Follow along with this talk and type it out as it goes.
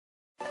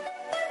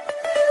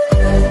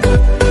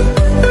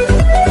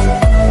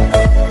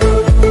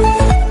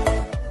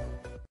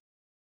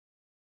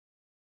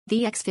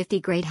VX 50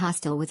 great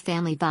hostel with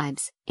family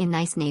vibes, in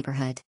nice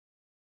neighborhood.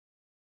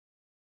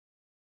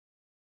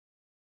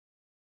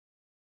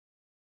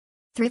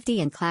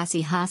 Thrifty and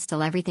classy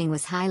hostel. Everything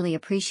was highly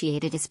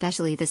appreciated,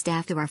 especially the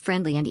staff who are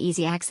friendly and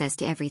easy access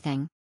to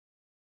everything.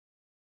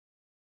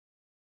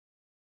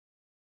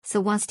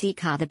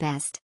 Swastika the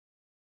best.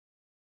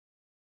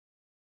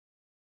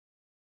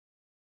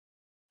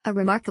 A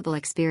remarkable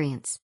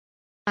experience.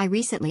 I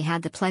recently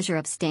had the pleasure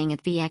of staying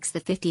at VX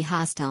The 50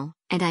 Hostel,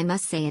 and I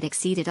must say it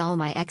exceeded all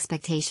my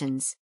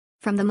expectations.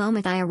 From the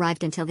moment I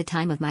arrived until the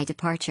time of my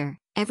departure,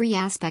 every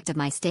aspect of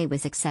my stay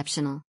was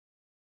exceptional.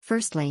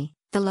 Firstly,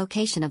 the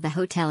location of the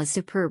hotel is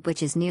superb,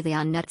 which is near the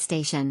On Nut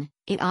station.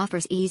 It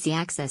offers easy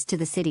access to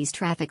the city's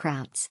traffic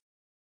routes.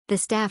 The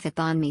staff at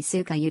Bon Mi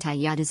Suka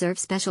Utaya deserve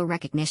special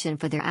recognition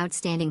for their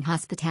outstanding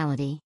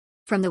hospitality.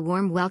 From the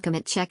warm welcome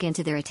at check-in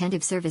to their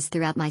attentive service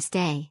throughout my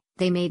stay,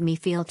 they made me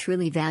feel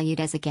truly valued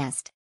as a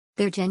guest.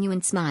 Their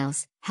genuine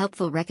smiles,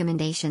 helpful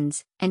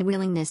recommendations, and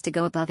willingness to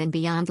go above and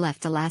beyond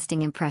left a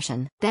lasting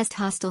impression. Best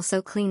hostel,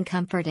 so clean,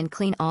 comfort and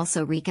clean,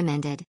 also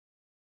recommended.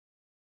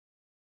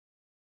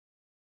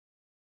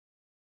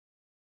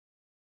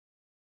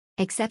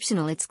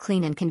 Exceptional, it's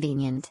clean and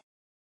convenient.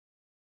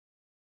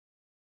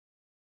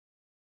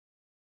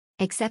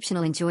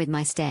 Exceptional, enjoyed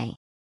my stay.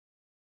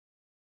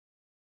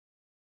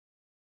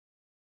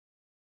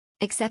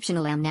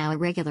 Exceptional, am now a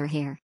regular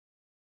here.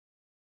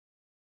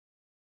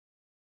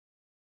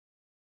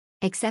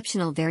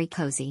 Exceptional, very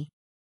cozy.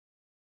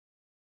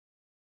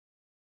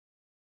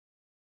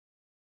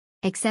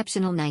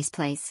 Exceptional, nice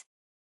place.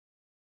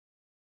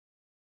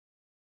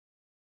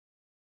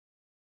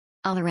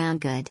 All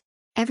around good.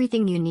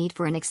 Everything you need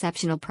for an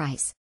exceptional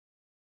price.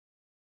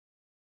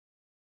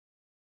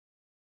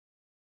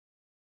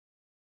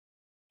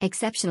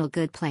 Exceptional,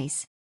 good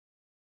place.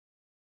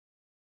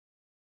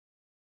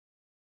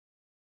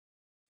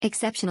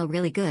 Exceptional,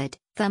 really good,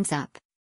 thumbs up.